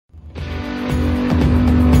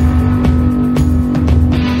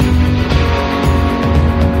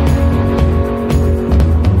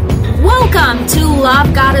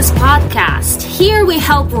Goddess podcast. Here we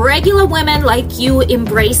help regular women like you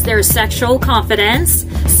embrace their sexual confidence,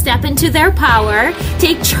 step into their power,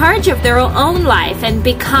 take charge of their own life, and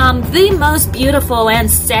become the most beautiful and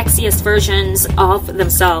sexiest versions of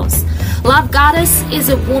themselves. Love Goddess is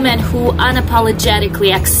a woman who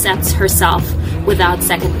unapologetically accepts herself without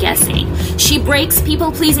second guessing. She breaks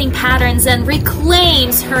people-pleasing patterns and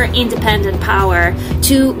reclaims her independent power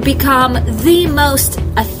to become the most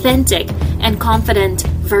authentic and confident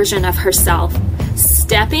version of herself.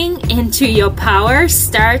 Stepping into your power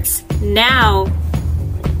starts now.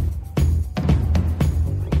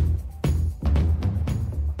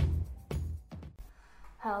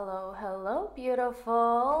 Hello,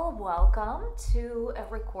 beautiful. Welcome to a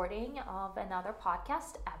recording of another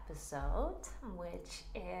podcast episode, which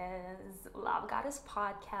is Love Goddess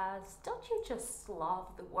Podcast. Don't you just love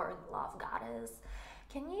the word Love Goddess?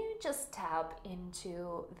 Can you just tap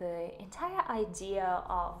into the entire idea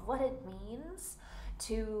of what it means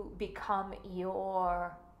to become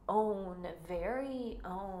your own, very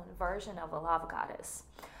own version of a love goddess?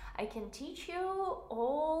 I can teach you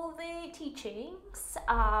all the teachings,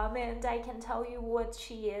 and I can tell you what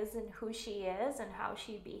she is and who she is and how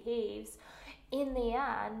she behaves. In the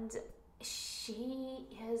end, she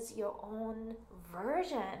is your own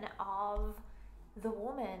version of the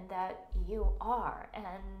woman that you are,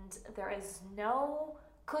 and there is no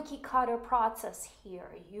cookie cutter process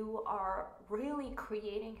here. You are really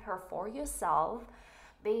creating her for yourself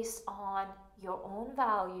based on your own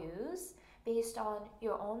values, based on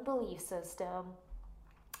your own belief system,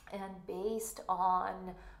 and based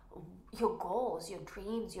on your goals, your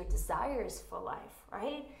dreams, your desires for life,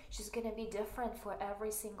 right? She's going to be different for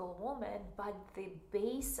every single woman, but the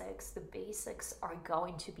basics are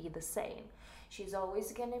going to be the same. She's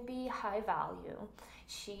always going to be high value.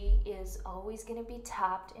 She is always going to be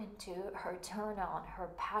tapped into her turn on, her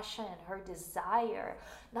passion, her desire,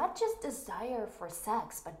 not just desire for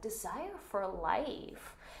sex, but desire for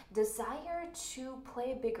life, desire to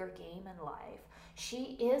play a bigger game in life.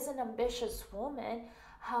 She is an ambitious woman.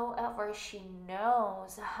 However, she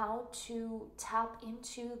knows how to tap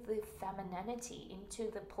into the femininity, into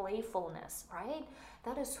the playfulness, right?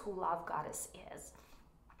 That is who Love Goddess is.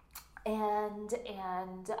 And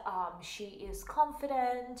she is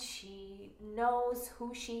confident. She knows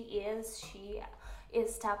who she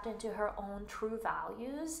is tapped into her own true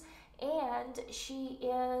values, and she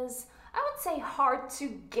is, I would say, hard to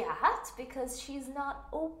get because she's not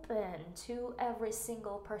open to every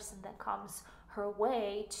single person that comes her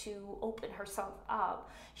way to open herself up.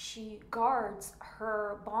 She guards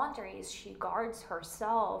her boundaries, she guards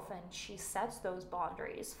herself, and she sets those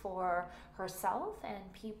boundaries for herself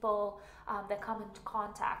and people that come into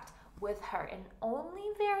contact with her. And only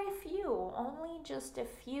just a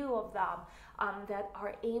few of them that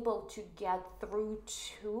are able to get through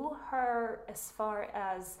to her, as far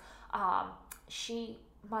as she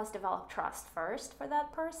must develop trust first for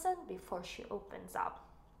that person before she opens up.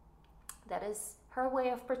 That is her way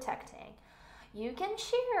of protecting. You can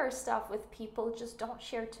share stuff with people, just don't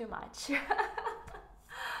share too much.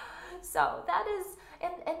 So that is,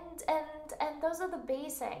 and those are the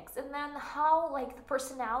basics. And then how, like, the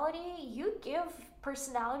personality, you give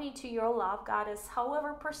personality to your love goddess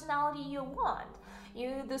however personality you want.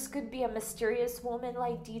 This could be a mysterious woman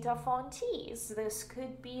like Dita Fontees. This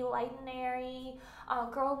could be light and airy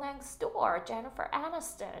girl next door, Jennifer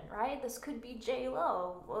Aniston, right? This could be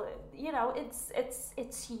J-Lo. You know,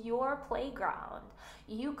 it's your playground.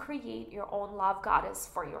 You create your own love goddess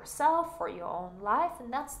for yourself, for your own life,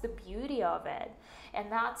 and that's the beauty of it. And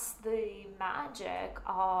that's the magic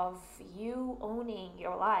of you owning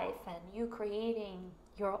your life and you creating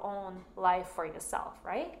your own life for yourself,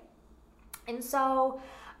 right? And so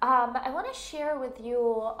I want to share with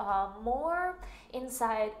you more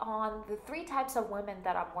insight on the three types of women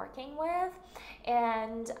that I'm working with.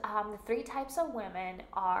 And the three types of women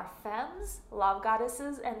are femmes, love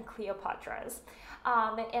goddesses, and Cleopatras.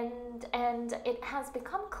 And it has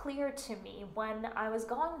become clear to me when I was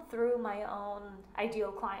going through my own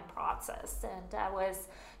ideal client process and I was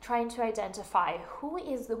trying to identify who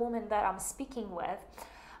is the woman that I'm speaking with.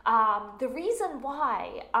 The reason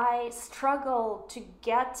why I struggle to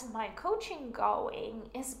get my coaching going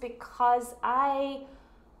is because I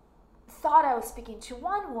thought I was speaking to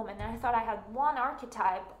one woman and I thought I had one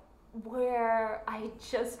archetype, where I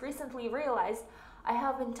just recently realized I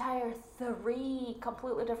have entire 3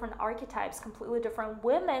 completely different archetypes, completely different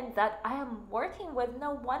women that I am working with.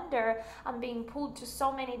 No wonder I'm being pulled to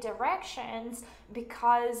so many directions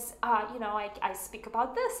because, I speak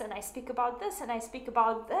about this and I speak about this and I speak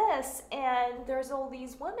about this. And there's all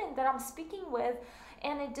these women that I'm speaking with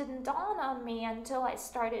And it didn't dawn on me until I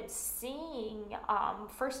started seeing,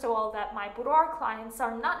 first of all, that my boudoir clients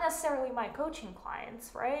are not necessarily my coaching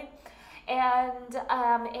clients, right?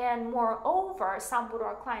 And moreover, some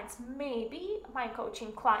boudoir clients may be my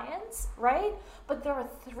coaching clients, right? But there are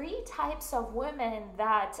three types of women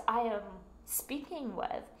that I am speaking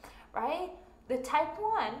with, right? The type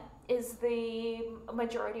one is the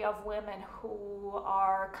majority of women who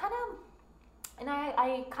are kind of, and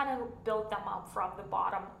I kind of build them up from the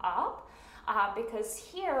bottom up, because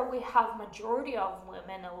here we have majority of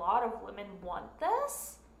women, a lot of women want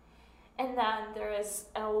this. And then there is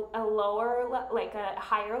a lower, like a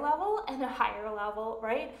higher level and a higher level,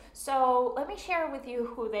 right? So let me share with you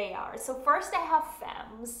who they are. So first I have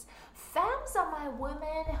femmes. Femmes are my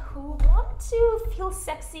women who want to feel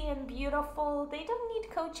sexy and beautiful. They don't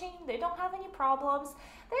need coaching. They don't have any problems.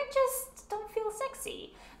 They just don't feel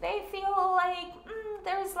sexy. They feel like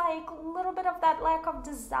there's like a little bit of that lack of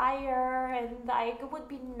desire, and like it would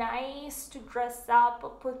be nice to dress up or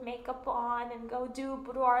put makeup on and go do a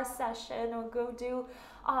boudoir session or go do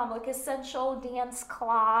like a sensual dance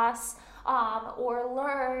class, or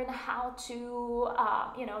learn how to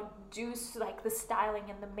do like the styling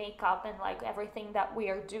and the makeup and like everything that we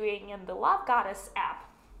are doing in the Love Goddess app.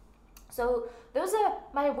 So those are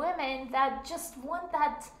my women that just want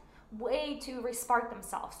that way to respark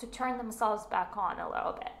themselves, to turn themselves back on a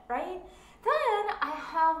little bit, right? Then I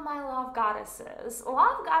have my love goddesses.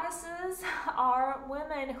 Love goddesses are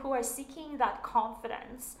women who are seeking that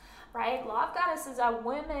confidence, right? Love goddesses are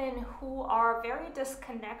women who are very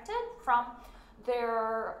disconnected from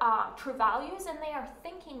their true values, and they are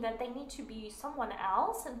thinking that they need to be someone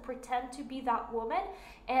else and pretend to be that woman.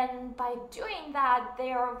 And by doing that,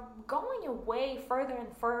 they are going away further and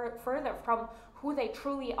further from who they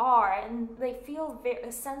truly are, and they feel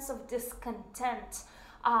a sense of discontent.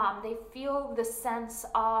 They feel the sense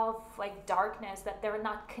of like darkness, that they're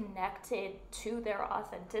not connected to their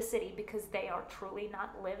authenticity because they are truly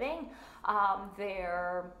not living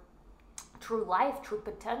their true life, true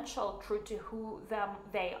potential, true to who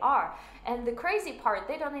they are. And the crazy part,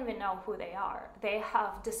 they don't even know who they are. They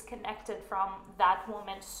have disconnected from that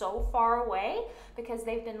woman so far away because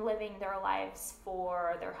they've been living their lives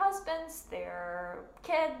for their husbands, their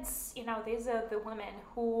kids. These are the women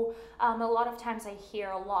who a lot of times I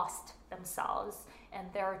hear lost themselves, and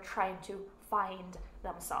they're trying to find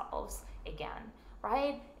themselves again.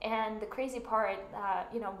 Right? And the crazy part,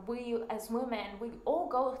 we as women, we all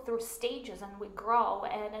go through stages and we grow.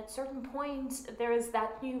 And at certain points, there is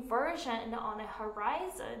that new version on a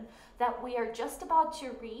horizon that we are just about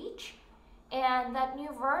to reach. And that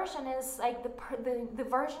new version is like the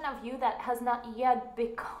version of you that has not yet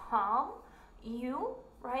become you,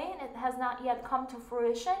 right? It has not yet come to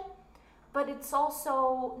fruition. But it's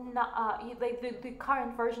also not, the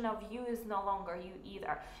current version of you is no longer you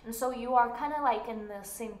either. And so you are kind of like in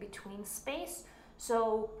this in-between space.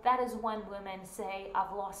 So that is when women say,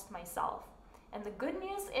 I've lost myself. And the good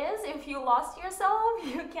news is, if you lost yourself,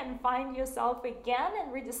 you can find yourself again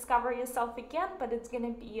and rediscover yourself again, but it's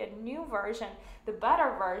going to be a new version, the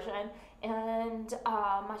better version, and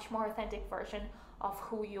a much more authentic version of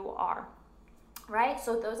who you are. Right?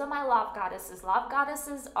 So those are my love goddesses. Love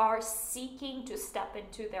goddesses are seeking to step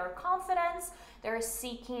into their confidence. They're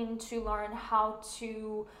seeking to learn how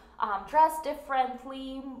to dress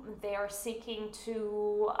differently. They're seeking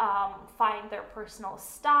to find their personal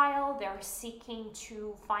style. They're seeking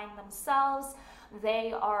to find themselves.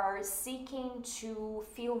 They are seeking to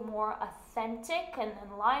feel more authentic and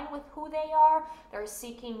in line with who they are. They're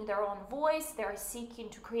seeking their own voice. They're seeking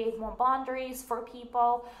to create more boundaries for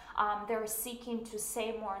people. They're seeking to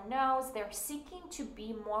say more no's. They're seeking to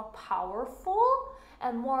be more powerful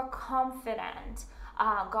and more confident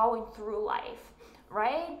going through life,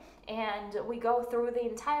 right? And we go through the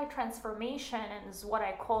entire transformation, and is what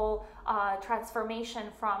I call transformation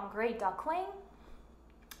from gray duckling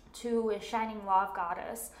to a shining love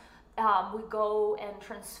goddess. We go and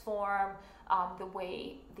transform the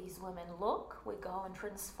way these women look. We go and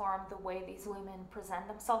transform the way these women present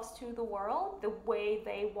themselves to the world, the way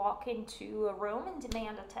they walk into a room and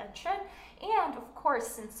demand attention. And of course,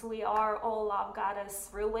 since we are all love goddess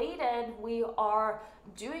related, we are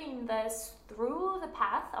doing this through the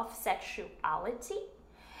path of sexuality.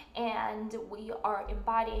 And we are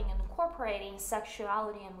embodying and incorporating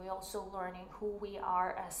sexuality, and we're also learning who we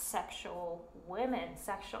are as sexual women,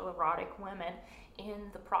 sexual erotic women in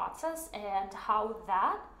the process, and how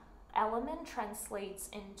that element translates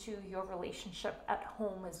into your relationship at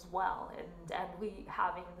home as well, and we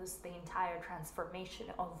having the entire transformation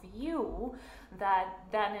of you, that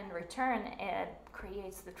then in return it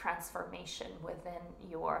creates the transformation within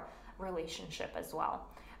your relationship as well,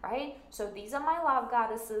 right? So these are my love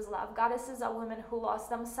goddesses. Love goddesses are women who lost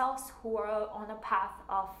themselves, who are on a path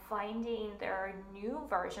of finding their new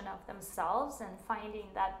version of themselves and finding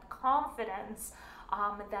that confidence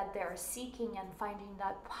that they're seeking, and finding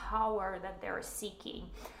that power that they're seeking,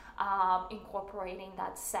 incorporating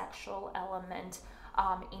that sexual element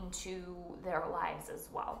into their lives as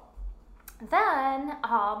well. Then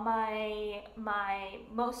my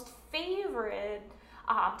most favorite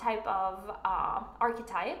type of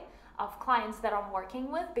archetype of clients that I'm working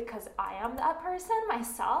with, because I am that person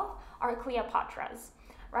myself, are Cleopatras,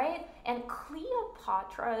 right? And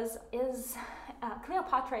Cleopatra is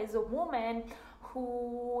a woman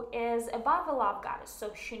who is above a love goddess.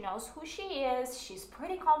 So she knows who she is. She's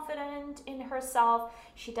pretty confident in herself.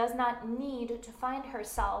 She does not need to find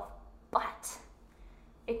herself, but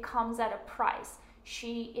it comes at a price.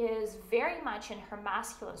 She is very much in her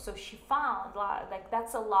masculine. So she found, like,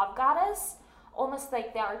 that's a love goddess, almost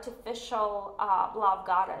like the artificial love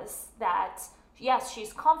goddess that, yes,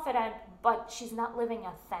 she's confident, but she's not living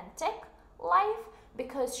authentic life,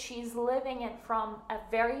 because she's living it from a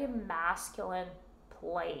very masculine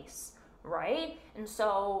place, right? And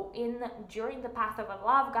so during the path of a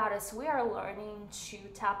love goddess, we are learning to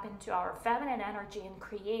tap into our feminine energy and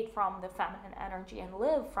create from the feminine energy and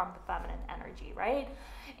live from the feminine energy, right?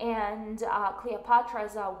 And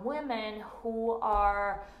Cleopatras are women who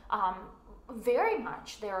are very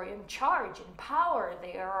much, they're in charge, in power.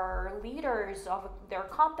 They are leaders of their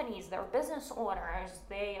companies, they're business owners,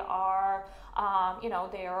 they are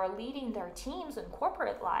they are leading their teams in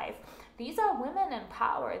corporate life. These are women in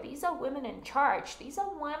power. These are women in charge. These are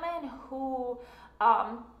women who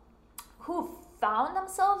found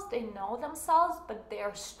themselves, they know themselves, but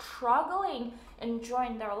they're struggling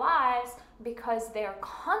enjoying their lives because they're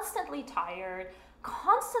constantly tired,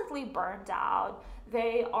 constantly burned out.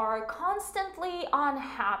 They are constantly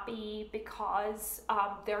unhappy because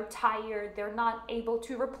they're tired. They're not able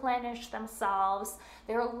to replenish themselves.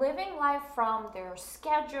 They're living life from their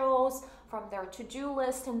schedules, from their to-do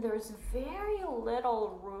list, and there's very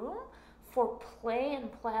little room for play and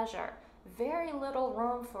pleasure. Very little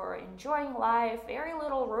room for enjoying life. Very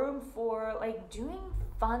little room for doing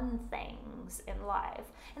fun things in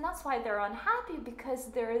life. And that's why they're unhappy,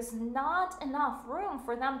 because there is not enough room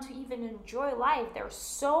for them to even enjoy life. They're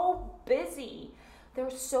so busy.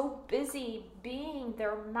 They're so busy being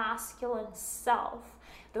their masculine self.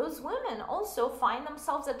 Those women also find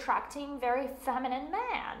themselves attracting very feminine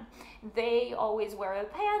men. They always wear the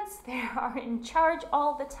pants. They are in charge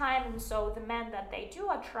all the time. And so the men that they do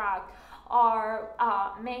attract are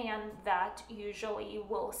men that usually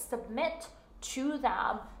will submit to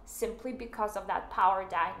them simply because of that power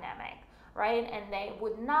dynamic, right? And they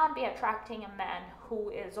would not be attracting a man who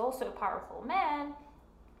is also a powerful man,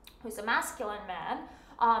 who's a masculine man,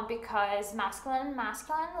 because masculine,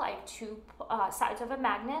 like two sides of a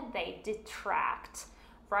magnet, they detract,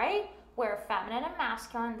 right? Where feminine and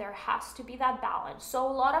masculine, there has to be that balance. So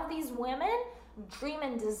a lot of these women dream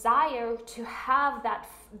and desire to have that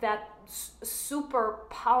super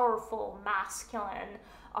powerful masculine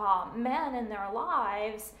men in their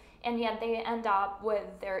lives, and yet they end up with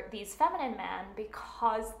these feminine men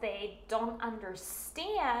because they don't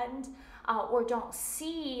understand or don't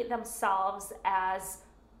see themselves as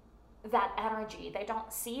that energy. They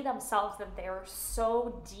don't see themselves that they're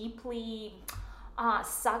so deeply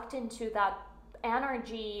sucked into that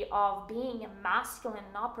energy of being a masculine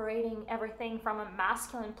and operating everything from a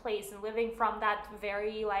masculine place and living from that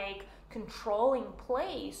very controlling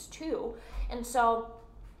place too. And so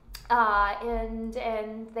and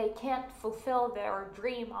they can't fulfill their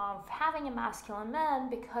dream of having a masculine man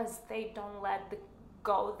because they don't let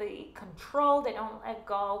go the control. They don't let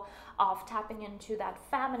go of tapping into that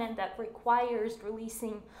feminine that requires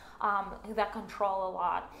releasing that control a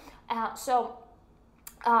lot. So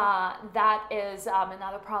that is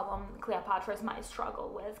another problem Cleopatras might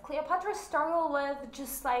struggle with. Cleopatras struggle with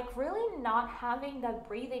just really not having that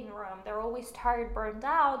breathing room. They're always tired, burned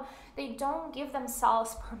out. They don't give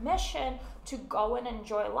themselves permission to go and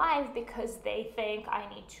enjoy life because they think, I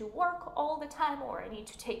need to work all the time, or I need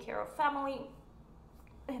to take care of family.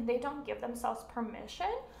 And they don't give themselves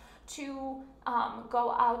permission to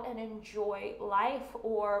go out and enjoy life,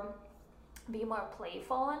 or be more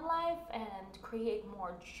playful in life and create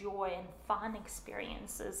more joy and fun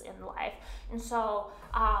experiences in life. And so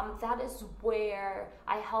that is where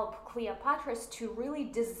I help Cleopatras to really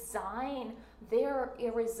design their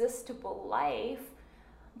irresistible life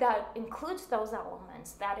that includes those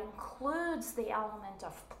elements, that includes the element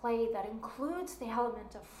of play, that includes the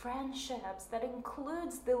element of friendships, that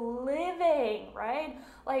includes the living, right?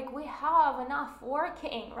 Like we have enough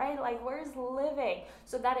working, right? Like where's living?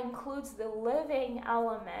 So that includes the living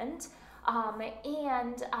element,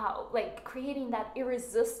 and like creating that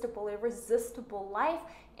irresistible life.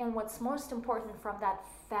 And what's most important, from that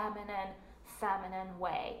feminine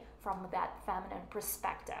way, from that feminine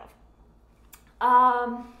perspective.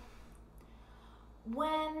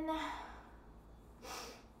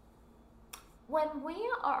 When we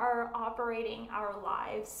are operating our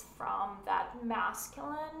lives from that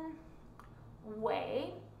masculine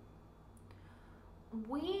way,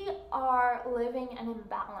 we are living an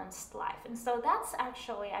imbalanced life. And so that's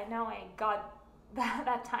actually, I know I got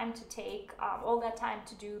that time to take all that time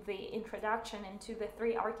to do the introduction into the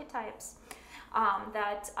 3 archetypes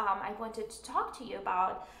that I wanted to talk to you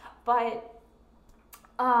about, but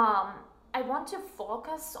I want to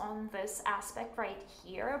focus on this aspect right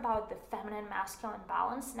here about the feminine masculine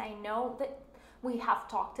balance. And I know that we have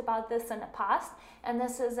talked about this in the past, and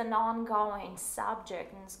this is an ongoing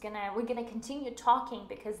subject, and we're gonna continue talking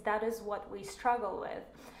because that is what we struggle with.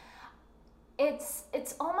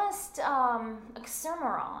 It's almost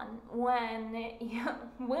oxymoron when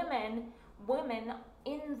women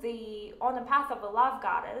on the path of a love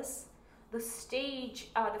goddess, the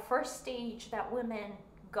first stage that women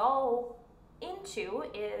go into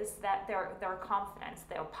is that their confidence,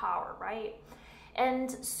 their power, right?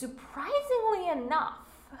 And surprisingly enough,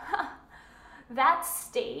 that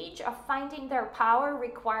stage of finding their power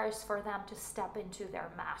requires for them to step into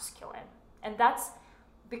their masculine. And that's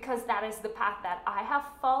because that is the path that I have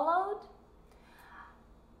followed,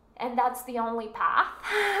 and that's the only path.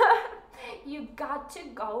 You got to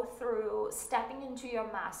go through stepping into your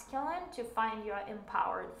masculine to find your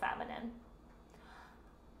empowered feminine.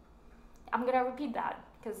 I'm gonna repeat that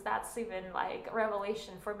because that's even like a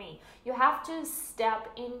revelation for me. You have to step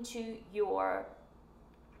into your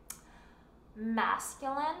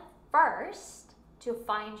masculine first to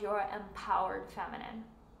find your empowered feminine.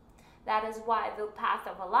 That is why the path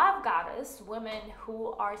of a love goddess, women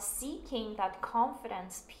who are seeking that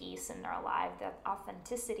confidence piece in their life, that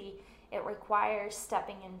authenticity, it requires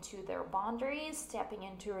stepping into their boundaries, stepping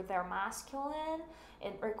into their masculine.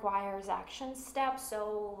 It requires action steps.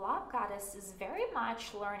 So love goddess is very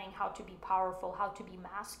much learning how to be powerful, how to be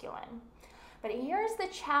masculine. But here's the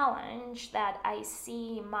challenge that I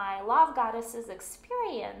see my love goddesses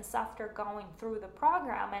experience after going through the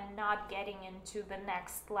program and not getting into the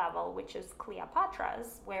next level, which is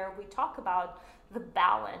Cleopatra's, where we talk about the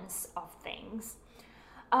balance of things.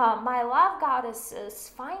 My love goddesses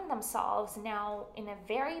find themselves now in a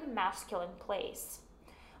very masculine place,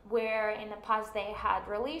 where in the past they had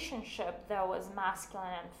relationship that was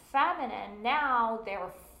masculine and feminine. Now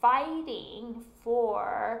they're fighting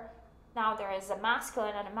for, now there is a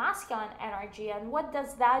masculine and a masculine energy. And what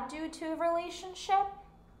does that do to a relationship?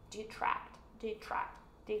 Detract.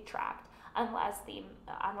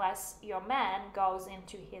 Unless your man goes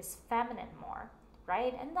into his feminine more,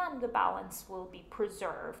 right? And then the balance will be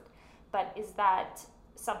preserved. But is that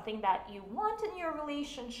something that you want in your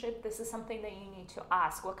relationship? This is something that you need to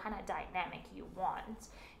ask what kind of dynamic you want,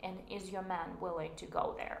 and is your man willing to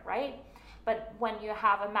go there, right? But when you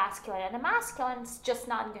have a masculine and a masculine, it's just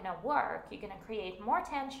not gonna work. You're gonna create more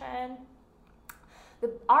tension.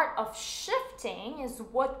 The art of shifting is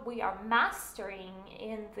what we are mastering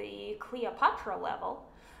in the Cleopatra level,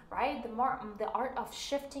 right? The art of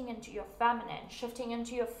shifting into your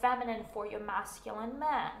feminine for your masculine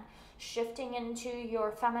man, shifting into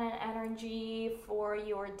your feminine energy for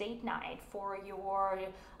your date night, for your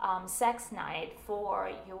sex night, for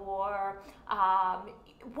your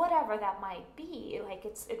whatever that might be. Like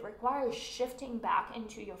it requires shifting back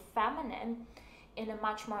into your feminine in a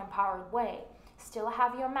much more empowered way. Still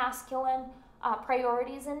have your masculine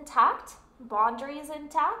priorities intact, boundaries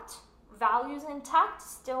intact, values intact,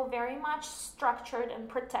 still very much structured and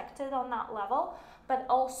protected on that level, but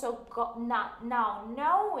also now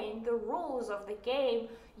knowing the rules of the game,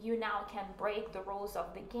 you now can break the rules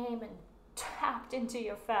of the game and tapped into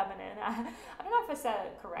your feminine. I don't know if I said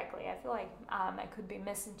it correctly. I feel like I could be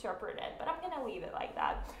misinterpreted, but I'm gonna leave it like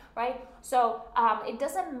that, right? So it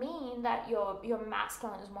doesn't mean that your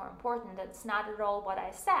masculine is more important. That's not at all what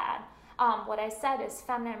I said. what I said is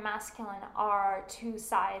feminine and masculine are two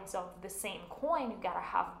sides of the same coin. You gotta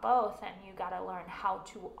have both, and you gotta learn how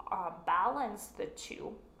to balance the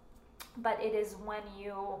two. But it is when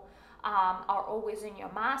you are always in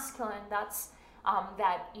your masculine, that's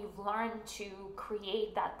that you've learned to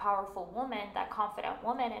create that powerful woman, that confident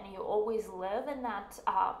woman, and you always live in that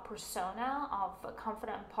persona of a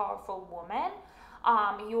confident, powerful woman.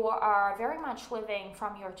 You are very much living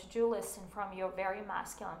from your to-do list and from your very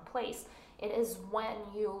masculine place. It is when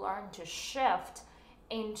you learn to shift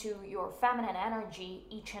into your feminine energy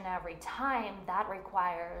each and every time that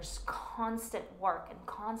requires constant work and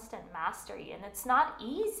constant mastery. And it's not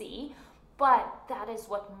easy, but that is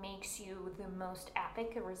what makes you the most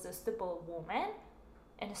epic, irresistible woman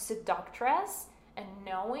and a seductress. And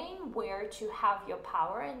knowing where to have your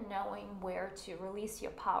power and knowing where to release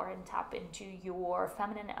your power and tap into your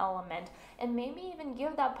feminine element, and maybe even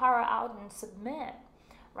give that power out and submit,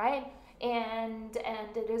 right? And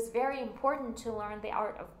it is very important to learn the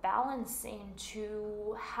art of balancing,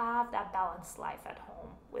 to have that balanced life at home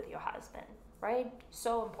with your husband, right?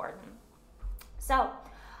 So important. So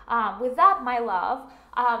with that, my love,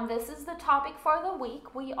 this is the topic for the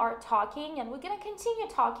week. We are talking, and we're going to continue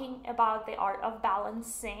talking about the art of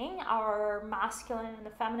balancing our masculine and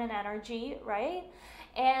the feminine energy, right?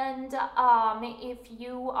 And if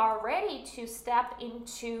you are ready to step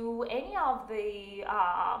into any of the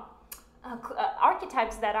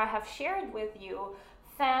archetypes that I have shared with you,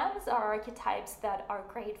 femmes are archetypes that are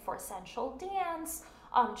great for sensual dance,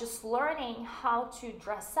 just learning how to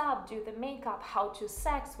dress up, do the makeup, how to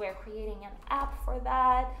sex. We're creating an app for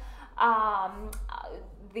that.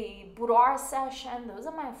 The boudoir session, those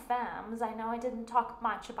are my femmes. I know I didn't talk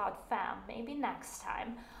much about femme, maybe next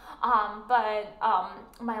time. But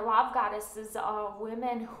my love goddesses are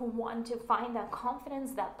women who want to find that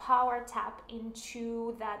confidence, that power, tap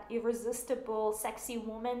into that irresistible, sexy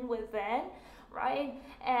woman within, right?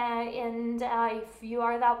 And if you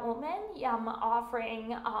are that woman, I'm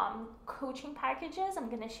offering coaching packages I'm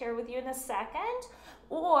going to share with you in a second.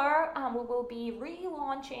 Or we will be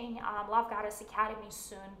relaunching Love Goddess Academy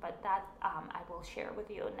soon, but that I will share with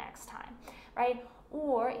you next time, right?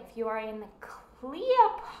 Or if you are in the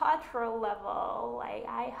Cleopatra level, like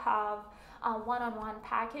I have a one-on-one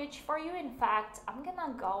package for you. In fact, I'm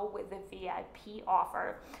gonna go with the VIP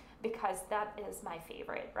offer because that is my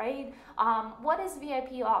favorite, right? What is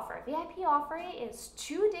VIP offer? VIP offer is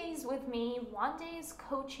 2 days with me, 1 day is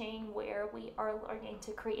coaching, where we are learning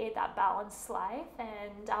to create that balanced life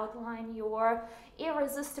and outline your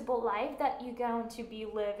irresistible life that you're going to be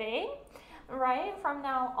living, right, from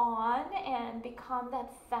now on, and become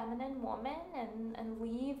that feminine woman and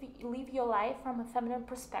live your life from a feminine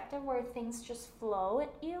perspective where things just flow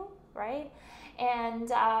at you, right? And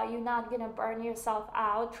you're not gonna burn yourself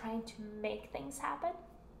out trying to make things happen.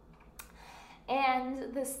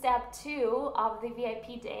 And the step 2 of the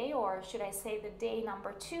VIP day, or should I say the day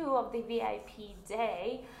number 2 of the VIP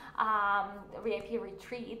day, VIP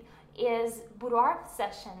retreat, is boudoir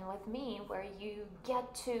session with me, where you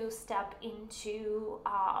get to step into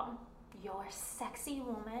your sexy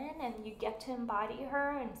woman, and you get to embody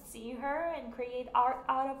her and see her and create art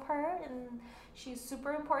out of her. And she's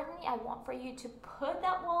super important. I want for you to put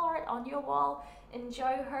that wall art on your wall,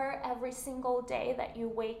 enjoy her every single day that you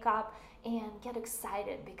wake up, and get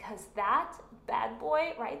excited, because that bad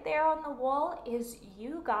boy right there on the wall is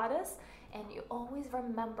you, goddess, and you always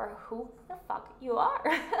remember who the fuck you are.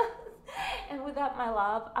 And with that, my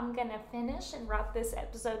love, I'm gonna finish and wrap this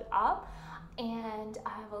episode up, and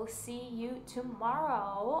I will see you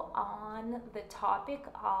tomorrow on the topic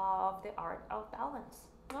of the art of balance.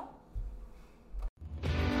 No?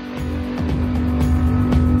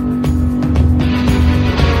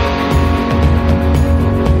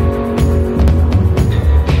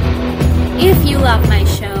 If you love my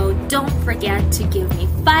show, don't forget to give me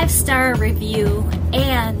 5-star review,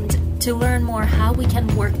 and to learn more how we can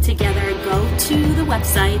work together, go to the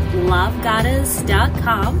website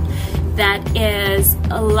lovegoddess.com. That is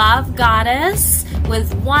Love Goddess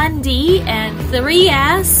with 1D and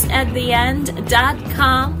 3S at the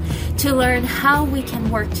end.com, to learn how we can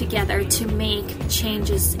work together to make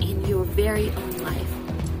changes in your very own life.